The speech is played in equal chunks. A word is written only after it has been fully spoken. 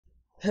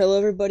Hello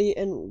everybody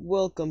and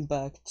welcome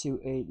back to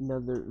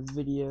another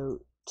video.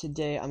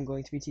 Today I'm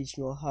going to be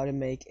teaching you all how to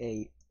make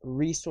a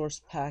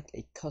resource pack,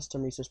 a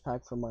custom resource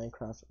pack for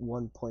Minecraft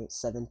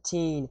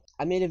 1.17.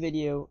 I made a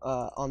video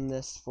on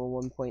this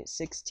for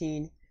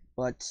 1.16,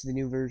 but the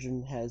new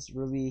version has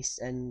released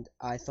and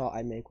I thought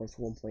I'd make one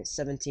for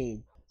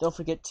 1.17. Don't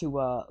forget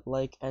to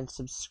like and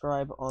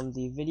subscribe on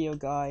the video,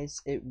 guys.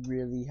 It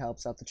really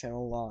helps out the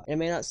channel a lot. It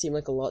may not seem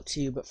like a lot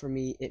to you, but for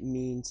me it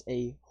means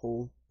a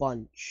whole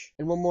bunch.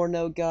 And one more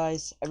note,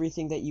 guys,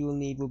 everything that you will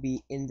need will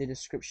be in the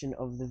description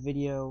of the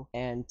video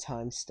and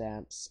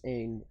timestamps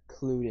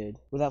included.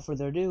 Without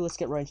further ado, let's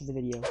get right into the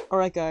video.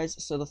 Alright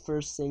guys, so the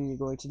first thing you're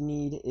going to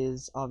need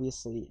is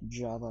obviously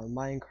Java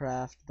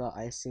Minecraft, but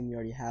I assume you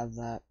already have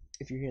that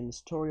if you're here in this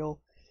tutorial.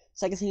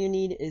 Second thing you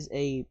need is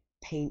a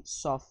paint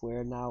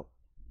software. Now,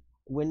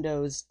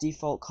 Windows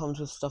default comes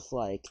with stuff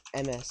like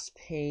MS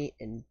Paint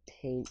and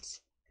Paint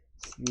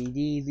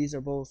 3D. These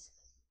are both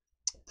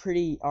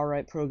pretty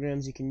alright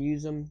programs. You can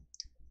use them,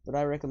 but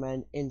I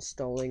recommend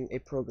installing a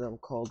program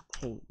called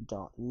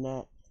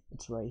Paint.net.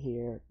 It's right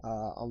here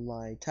on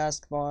my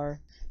taskbar.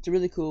 It's a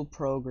really cool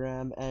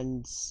program,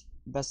 and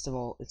best of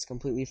all, it's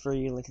completely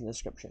free. Link in the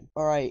description.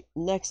 Alright,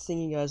 next thing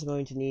you guys are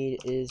going to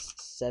need is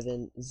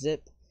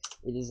 7-zip.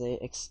 It is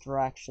a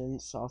extraction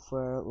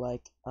software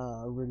like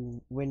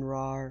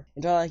WinRAR,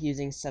 and I like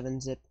using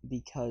 7-zip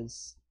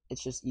because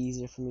it's just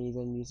easier for me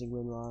than using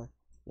WinRAR.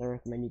 I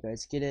recommend you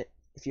guys get it.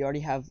 If you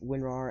already have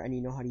WinRAR and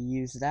you know how to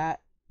use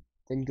that,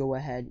 then go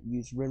ahead,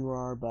 use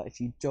WinRAR. But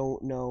if you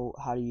don't know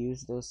how to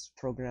use those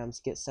programs,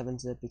 get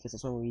 7-zip because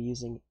that's what we'll be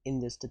using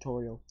in this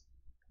tutorial.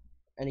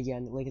 And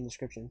again, link in the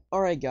description.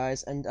 Alright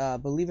guys, and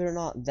believe it or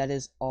not, that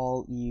is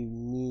all you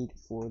need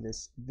for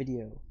this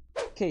video.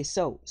 Okay,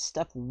 so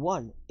step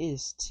 1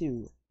 is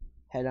to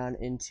head on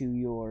into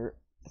your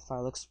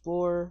file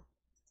explorer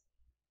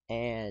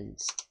and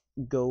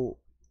go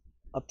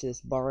up to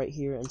this bar right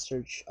here and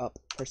search up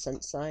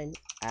 %,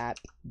 app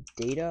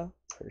data,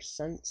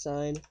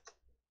 %,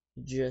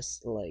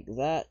 just like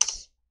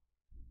that.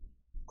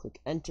 Click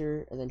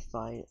enter and then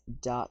find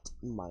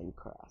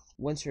 .minecraft.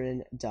 Once you're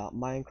in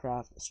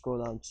 .minecraft,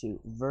 scroll down to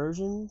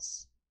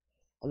versions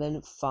and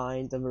then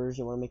find the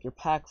version you want to make your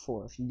pack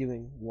for. If you're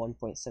doing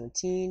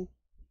 1.17,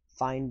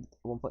 find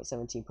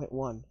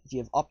 1.17.1. If you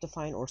have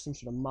Optifine or some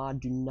sort of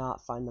mod, do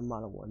not find the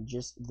modded one,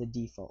 just the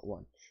default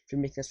one. If you're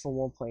making this for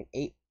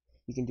 1.8,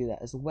 you can do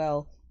that as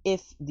well.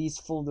 If these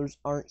folders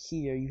aren't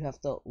here, you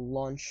have to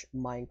launch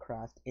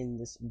Minecraft in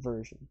this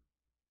version.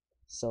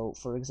 So,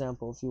 for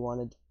example, if you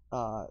wanted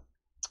a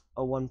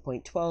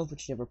 1.12,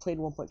 but you never played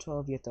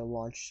 1.12, you have to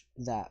launch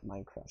that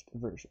Minecraft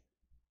version.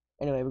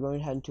 Anyway, we're going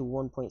to head into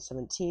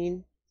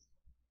 1.17,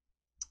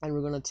 and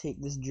we're going to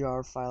take this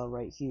jar file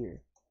right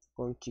here.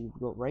 Going to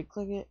go right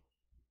click it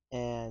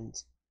and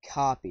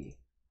copy.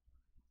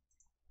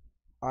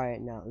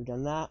 Alright, now we've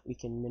done that, we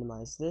can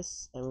minimize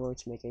this and we're going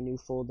to make a new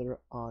folder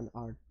on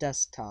our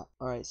desktop.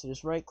 Alright, so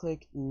just right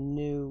click,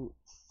 new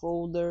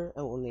folder,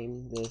 and we'll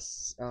name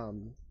this I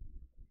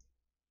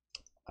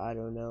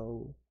don't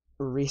know,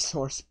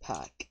 resource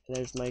pack.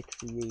 There's my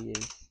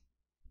creative.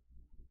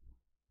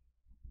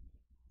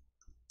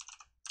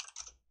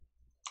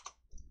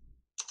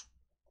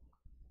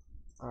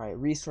 Alright,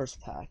 resource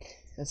pack.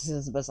 This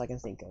is the best I can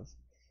think of.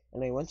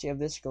 Anyway, once you have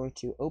this, you're going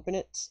to open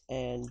it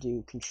and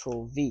do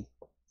Control V.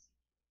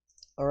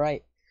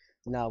 Alright,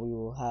 now we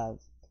will have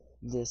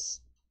this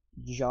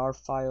jar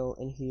file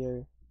in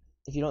here.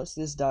 If you don't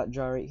see this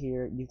 .jar right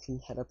here, you can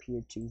head up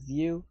here to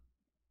View.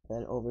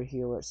 Then over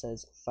here where it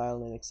says File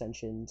Name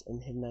Extensions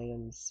and Hidden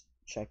Items,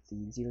 check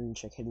these. You don't need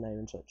to check Hidden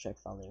Items, but check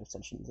File Name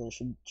Extensions, and it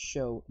should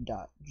show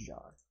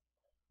 .jar.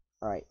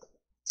 Alright.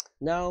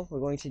 Now we're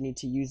going to need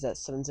to use that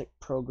 7-zip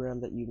program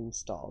that you've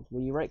installed.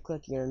 When you right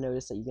click, you're going to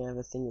notice that you're going to have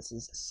a thing that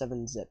says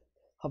 7-zip.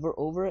 Hover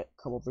over it,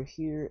 come over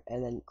here,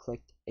 and then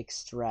click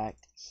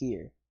extract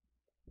here.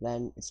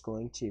 Then it's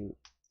going to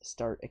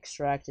start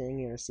extracting.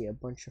 You're going to see a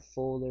bunch of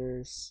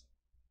folders,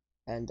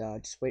 and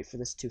just wait for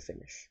this to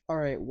finish.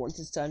 Alright, once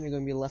it's done, you're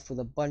going to be left with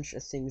a bunch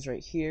of things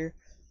right here,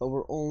 but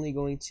we're only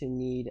going to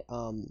need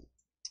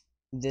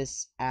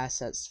this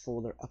assets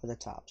folder up at the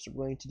top. So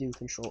we're going to do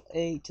Control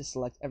A to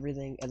select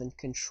everything, and then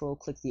Control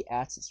click the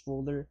assets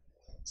folder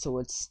so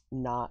it's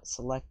not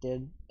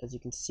selected, as you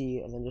can see,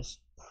 and then just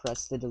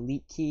press the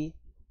delete key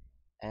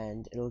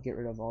and it'll get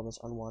rid of all this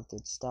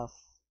unwanted stuff,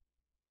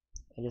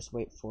 and just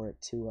wait for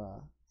it to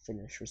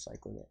finish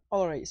recycling it.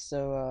 Alright,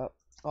 so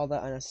all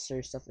that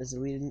unnecessary stuff is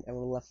deleted and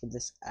we're left with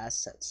this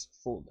assets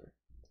folder.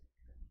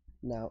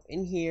 Now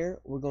in here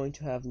we're going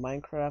to have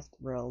Minecraft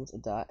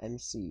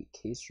realms.mc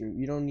case root.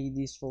 You don't need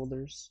these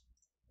folders,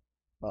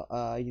 but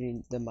you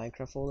need the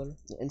Minecraft folder.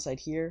 Inside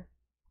here,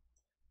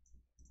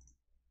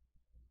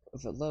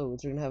 if it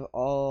loads, we're gonna have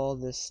all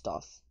this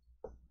stuff.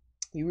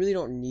 You really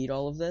don't need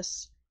all of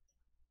this.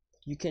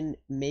 You can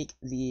make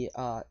the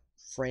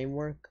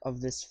framework of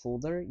this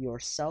folder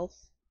yourself,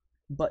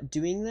 but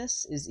doing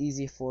this is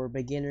easy for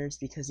beginners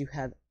because you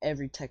have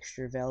every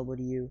texture available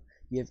to you.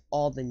 You have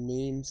all the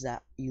names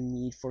that you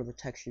need for the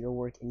texture to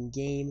work in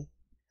game.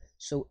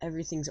 So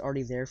everything's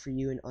already there for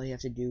you, and all you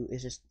have to do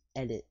is just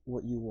edit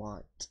what you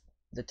want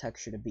the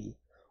texture to be,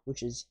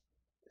 which is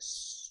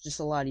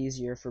just a lot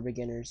easier for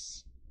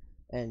beginners,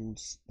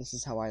 and this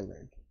is how I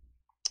learned.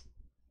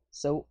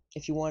 So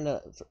if you want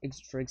to,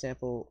 for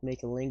example,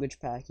 make a language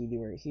pack, you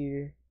do right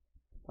here.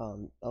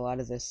 A lot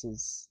of this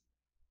is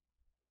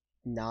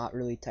not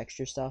really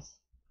texture stuff,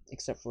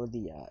 except for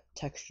the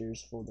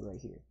textures folder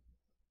right here.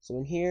 So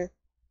in here,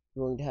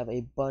 we're going to have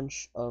a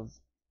bunch of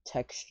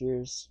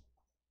textures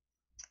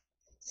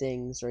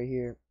things right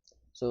here.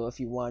 So if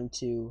you want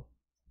to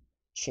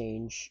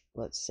change,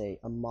 let's say,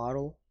 a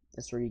model,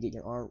 that's where you get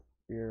your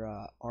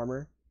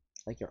armor,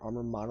 like your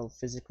armor model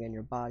physically on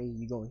your body.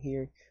 You go in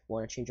here. You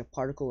want to change a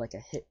particle, like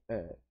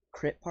a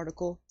crit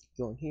particle,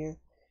 you go in here.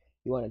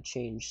 You want to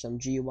change some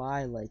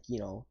GUI, like, you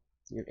know,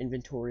 your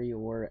inventory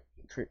or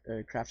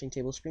crafting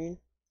table screen,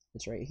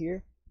 it's right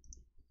here.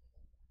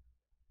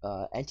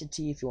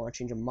 Entity, if you want to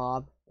change a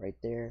mob, right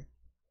there.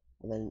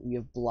 And then you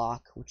have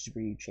block, which is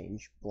where you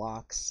change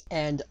blocks,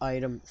 and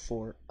item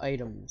for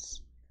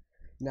items.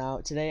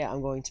 Now today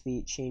I'm going to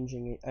be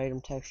changing an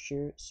item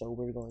texture, so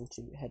we're going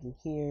to head in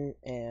here,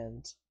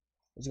 and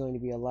there's going to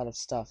be a lot of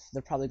stuff.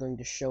 They're probably going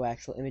to show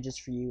actual images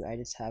for you. I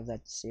just have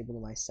that disabled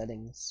in my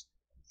settings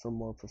for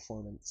more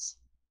performance.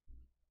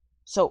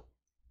 So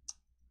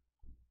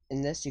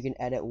in this you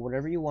can edit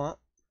whatever you want,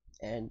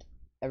 and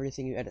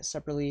everything you edit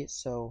separately,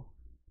 so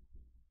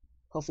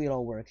hopefully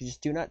it'll work.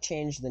 Just do not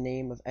change the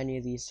name of any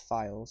of these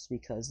files,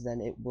 because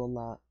then it will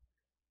not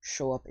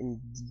show up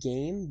in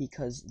game,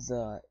 because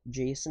the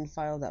JSON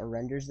file that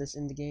renders this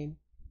in the game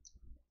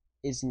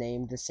is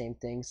named the same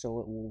thing, so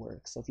it will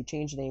work. So if you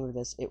change the name of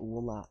this, it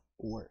will not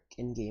work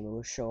in game. It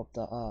will show up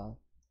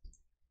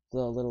the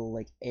little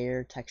like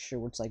air texture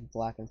where it's like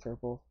black and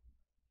purple.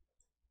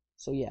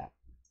 So yeah,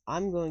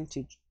 I'm going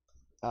to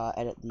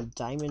edit the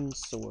diamond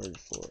sword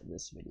for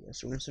this video.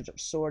 So we're gonna search up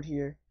sword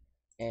here,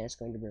 and it's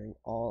going to bring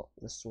all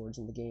the swords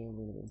in the game.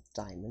 We're gonna go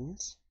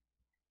diamonds,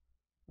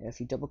 and if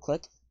you double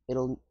click,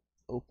 it'll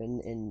open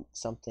in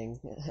something.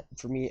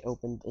 For me, it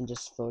opened in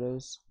just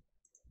photos.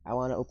 I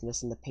want to open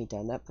this in the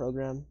paint.net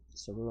program,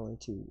 so we're going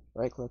to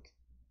right click,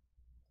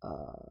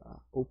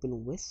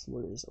 open with.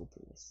 Where is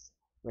open with?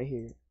 Right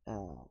here,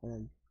 and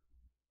then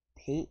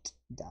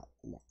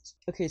paint.net.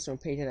 Okay, so in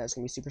paint.net it's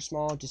going to be super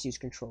small. Just use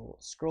control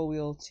scroll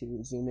wheel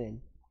to zoom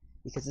in,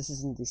 because this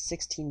is in the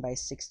 16 by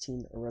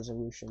 16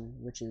 resolution,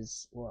 which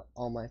is what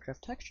all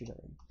Minecraft textures are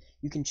in.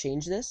 You can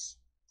change this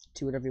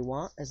to whatever you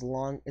want, as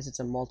long as it's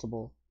a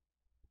multiple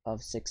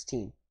of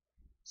 16.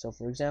 So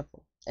for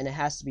example, and it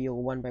has to be a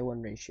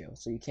 1:1 ratio,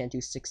 so you can't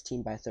do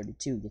 16 by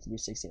 32, you have to do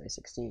 16 by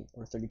 16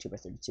 or 32 by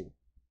 32.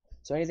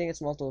 So anything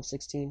that's multiple of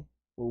 16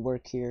 will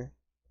work here.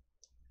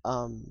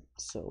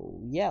 So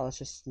yeah, let's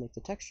just make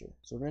the texture.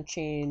 So we're gonna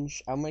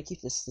change, I'm gonna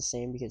keep this the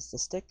same because it's the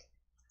stick.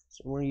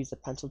 So we're gonna use the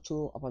pencil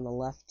tool up on the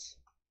left,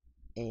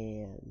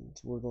 and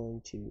we're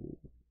going to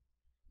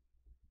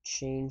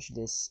change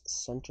this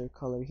center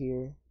color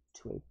here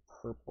to a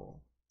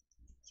purple.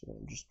 So we're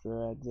gonna just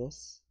drag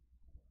this,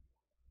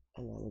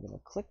 and then we're gonna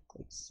click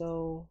like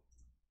so,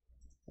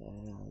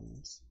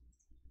 and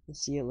you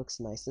see it looks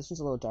nice. This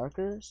one's a little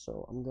darker,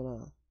 so I'm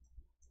gonna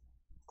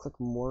click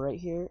more right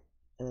here,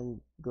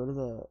 and go to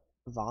the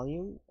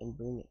volume and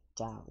bring it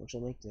down, which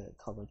will make the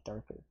color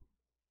darker.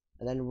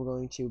 And then we're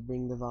going to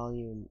bring the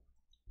volume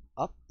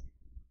up,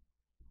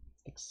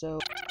 like so.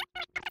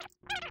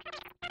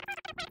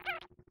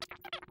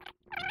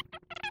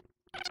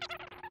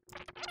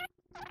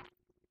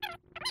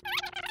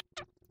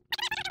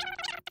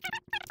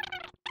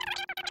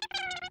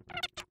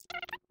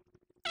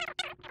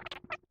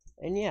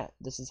 And yeah,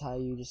 this is how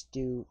you just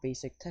do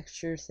basic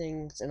texture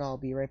things, and I'll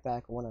be right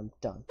back when I'm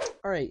done.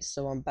 Alright,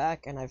 so I'm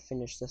back and I've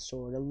finished the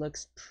sword. It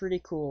looks pretty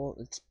cool.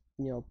 It's,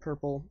 you know,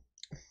 purple.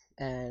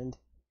 And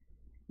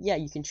yeah,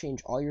 you can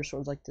change all your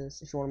swords like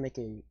this. If you want to make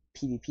a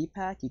PvP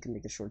pack, you can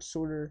make a sword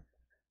sorter.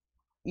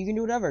 You can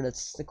do whatever.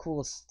 That's the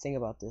coolest thing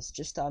about this.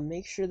 Just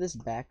make sure this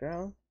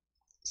background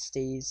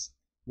stays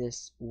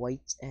this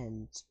white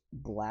and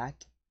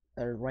black,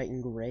 or white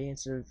and gray,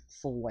 instead of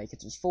full white.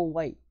 Because it's full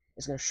white,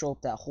 it's going to show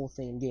up that whole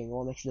thing in game. You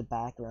want to make sure the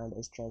background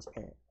is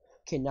transparent.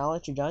 Okay, now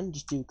that you're done,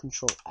 just do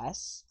Control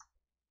S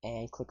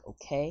and click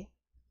OK,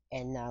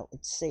 and now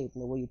it's saved.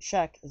 And the way you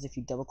check is if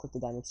you double click the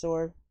diamond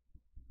sword,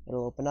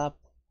 it'll open up,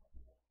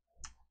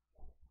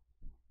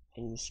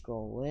 and you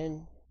scroll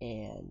in,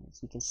 and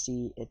you can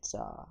see it's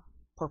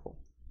purple.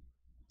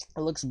 It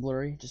looks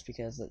blurry just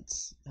because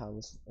that's how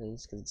this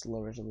is, because it's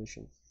low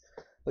resolution.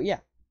 But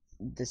yeah,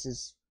 this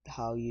is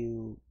how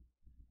you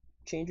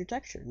change your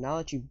texture. Now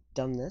that you've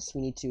done this,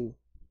 we need to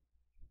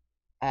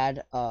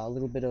add a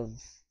little bit of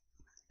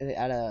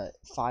add a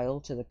file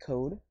to the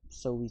code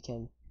so we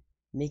can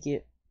make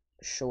it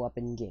show up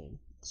in game.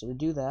 So to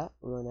do that,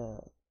 we're gonna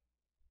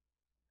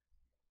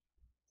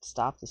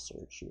stop the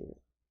search here.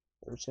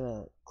 We're just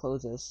gonna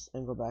close this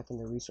and go back in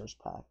the resource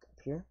pack up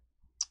here.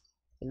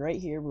 And right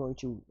here, we're going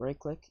to right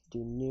click,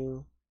 do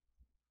new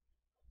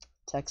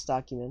text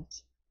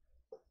document,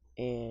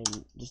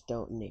 and just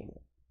don't name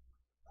it.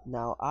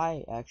 Now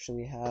I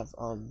actually have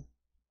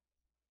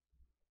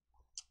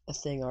a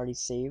thing already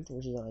saved,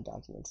 which is on a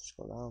document.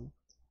 Scroll down.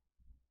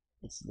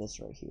 It's this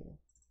right here,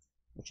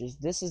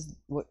 this is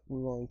what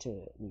we're going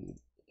to need.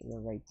 I'm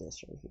gonna write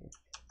this right here.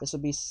 This will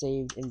be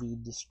saved in the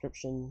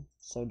description,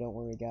 so don't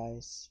worry,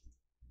 guys.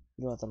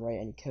 You don't have to write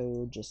any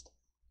code. Just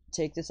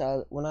take this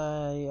out. When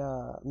I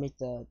make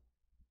the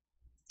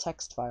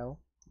text file,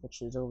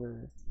 which is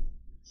over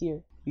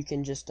here, you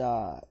can just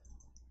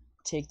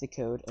take the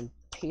code and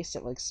paste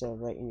it like so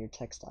right in your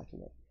text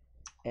document.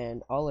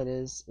 And all it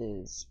is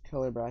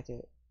curly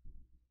bracket,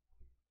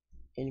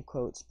 in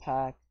quotes,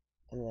 pack,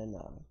 and then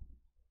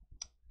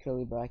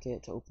curly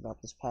bracket to open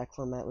up this pack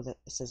format with it.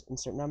 It says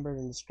insert number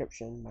and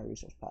description, my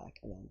resource pack,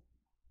 and then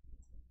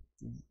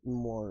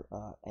more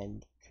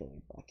end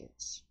curly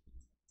brackets.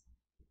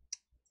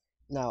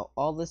 Now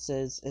all this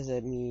is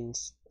it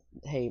means,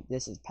 hey,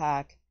 this is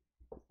pack,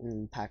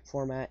 and pack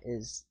format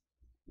is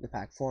the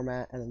pack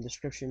format, and then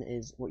description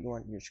is what you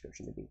want your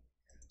description to be.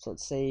 So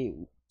let's say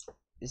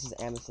this is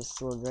amethyst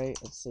sword, right?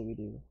 Let's say we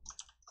do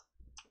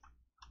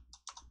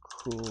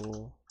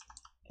cool,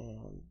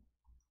 and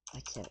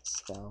I can't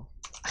spell.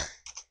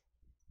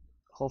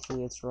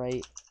 Hopefully it's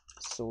right.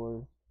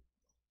 Sword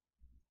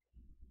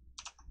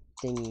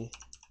thingy,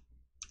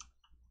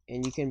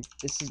 and you can.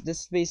 This is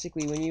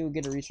basically when you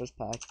get a resource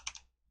pack,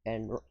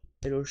 and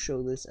it'll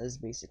show this as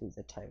basically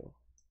the title.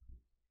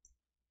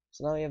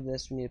 So now we have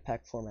this. We need a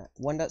pack format.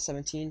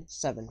 1.17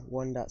 7,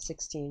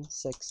 1.16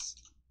 6,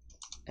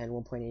 and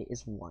 1.8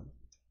 is 1.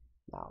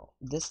 Now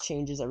this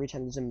changes every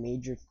time there's a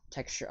major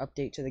texture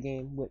update to the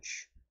game,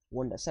 which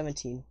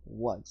 1.17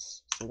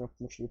 was. So we're gonna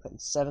make sure you put in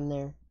 7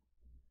 there.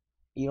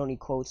 You don't need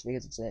quotes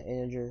because it's an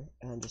integer,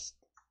 and just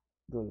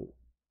go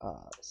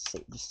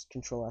save, just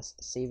Control S,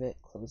 save it,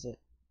 close it.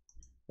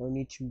 Now we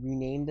need to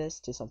rename this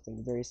to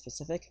something very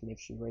specific. Make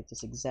sure you write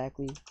this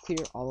exactly,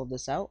 clear all of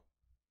this out,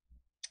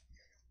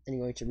 and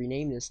you're going to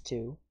rename this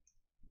to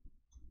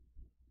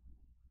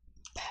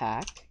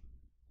pack.mc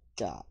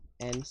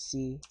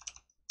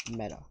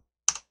meta.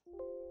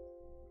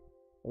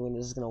 And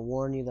this is going to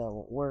warn you that it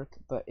won't work,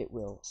 but it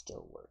will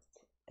still work.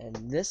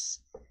 And this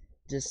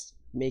just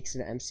makes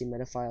it an MC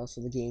meta file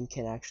so the game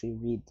can actually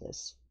read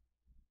this.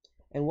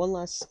 And one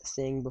last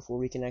thing before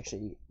we can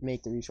actually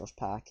make the resource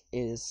pack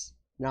is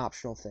an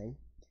optional thing.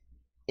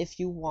 If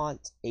you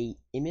want a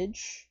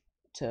image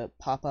to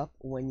pop up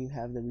when you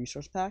have the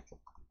resource pack,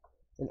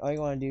 then all you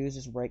want to do is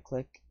just right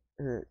click,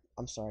 or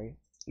I'm sorry,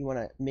 you want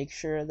to make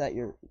sure that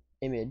your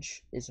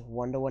image is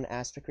 1:1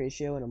 aspect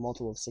ratio and a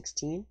multiple of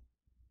 16,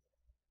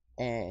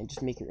 and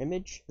just make your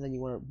image, and then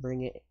you want to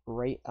bring it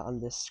right on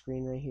this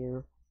screen right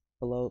here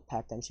below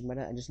pack.mc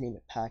meta and just name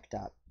it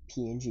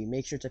pack.png.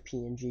 Make sure it's a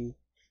PNG.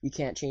 You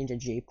can't change a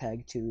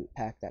JPEG to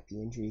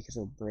pack.png because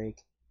it'll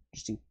break.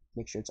 Just to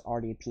make sure it's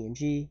already a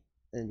PNG,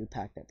 and then do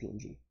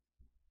pack.png.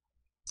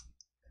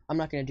 I'm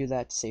not going to do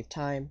that to save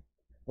time,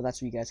 but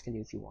that's what you guys can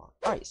do if you want.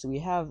 Alright, so we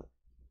have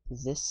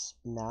this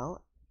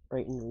now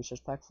right in the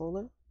resource pack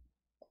folder,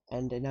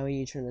 and now we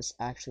need to turn this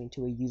actually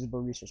into a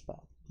usable resource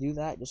pack. To do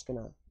that, just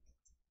gonna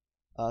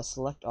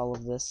select all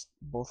of this,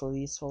 both of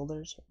these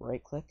folders,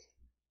 right click,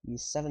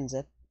 use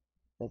 7-zip,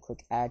 then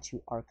click add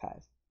to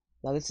archive.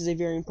 Now this is a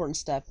very important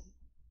step,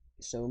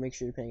 so make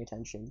sure you're paying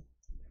attention.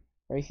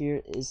 Right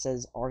here it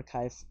says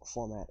archive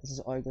format. This is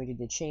all you're going to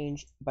need to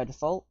change. By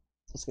default,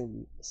 it's going to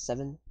be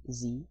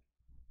 7z.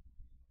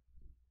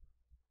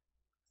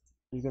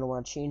 You're going to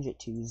want to change it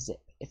to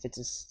zip. If it's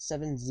a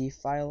 7z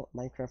file,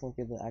 Minecraft won't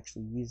be able to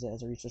actually use it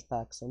as a resource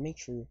pack, so make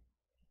sure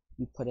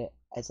you put it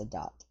as a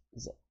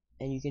 .zip.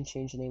 And you can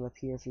change the name up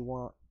here if you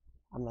want.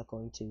 I'm not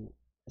going to. I'm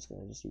just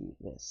going to just use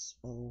this.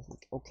 And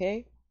click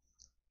OK,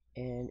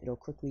 and it'll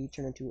quickly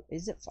turn into a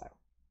zip file.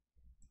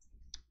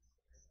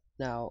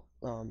 Now,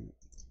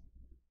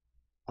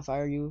 if I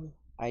were you,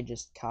 I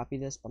just copy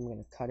this, but I'm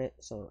going to cut it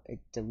so it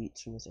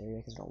deletes from this area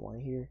because I don't want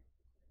it here.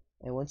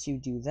 And once you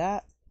do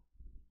that,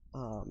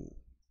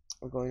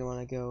 we're going to want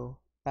to go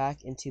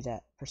back into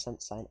that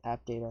 %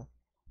 app data.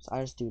 So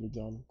I just do it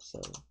again. So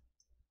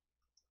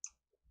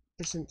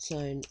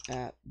 %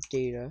 app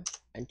data,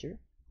 enter,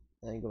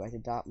 and then go back to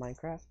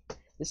 .minecraft.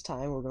 This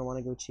time we're going to want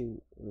to go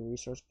to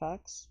resource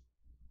packs.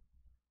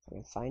 If I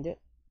can find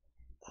it.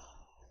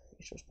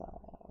 Resource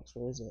packs,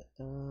 where is it?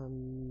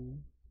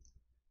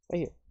 Right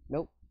here.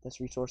 Nope, that's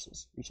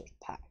resources. Resource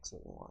packs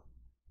what we want.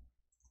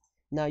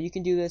 Now you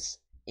can do this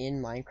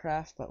in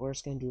Minecraft, but we're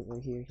just going to do it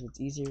right here because it's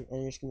easier.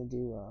 And you're just going to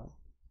do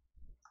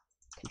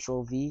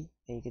Control V,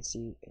 and you can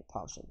see it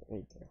pops up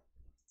right there.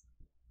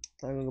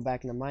 Now we're going to go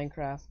back into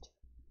Minecraft,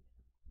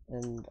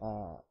 and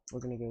we're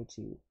going to go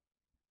to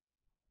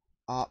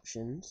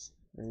Options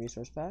and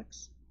Resource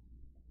Packs,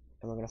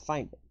 and we're going to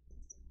find it.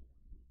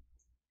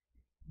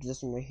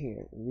 This one right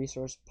here,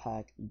 resource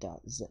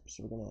pack.zip.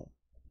 So we're going to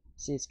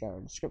see it's got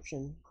our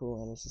description,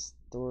 cool, and it's a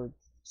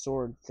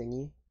sword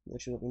thingy,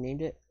 which is what we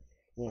named it.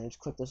 And then just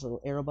click this little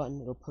arrow button,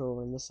 it'll put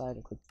over on this side,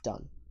 and click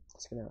done.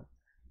 It's gonna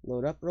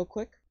load up real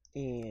quick,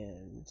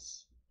 and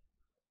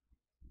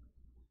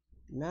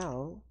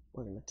now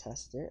we're gonna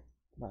test it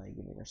by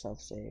giving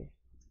ourselves a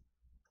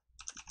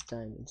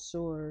diamond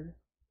sword,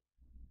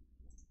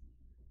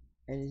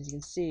 and as you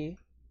can see,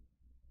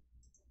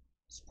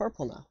 it's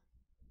purple now.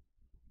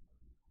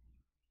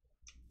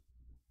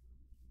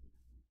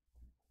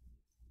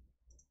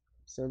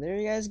 So there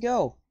you guys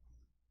go.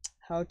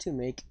 How to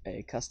make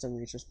a custom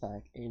resource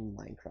pack in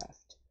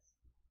Minecraft.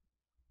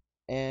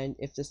 And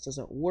if this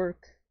doesn't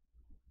work,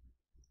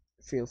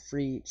 feel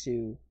free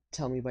to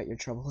tell me about your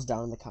troubles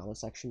down in the comment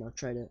section. I'll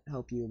try to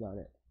help you about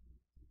it,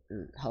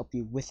 or help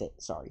you with it,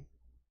 sorry.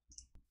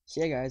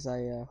 So yeah guys,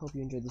 I hope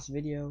you enjoyed this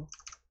video.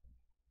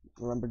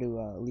 Remember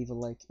to leave a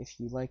like if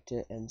you liked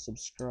it, and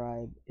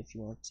subscribe if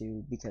you want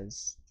to,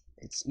 because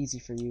it's easy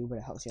for you, but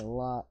it helps you a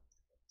lot.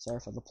 Sorry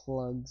for the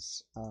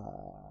plugs.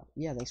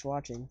 Yeah, thanks for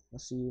watching. I'll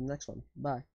see you in the next one. Bye.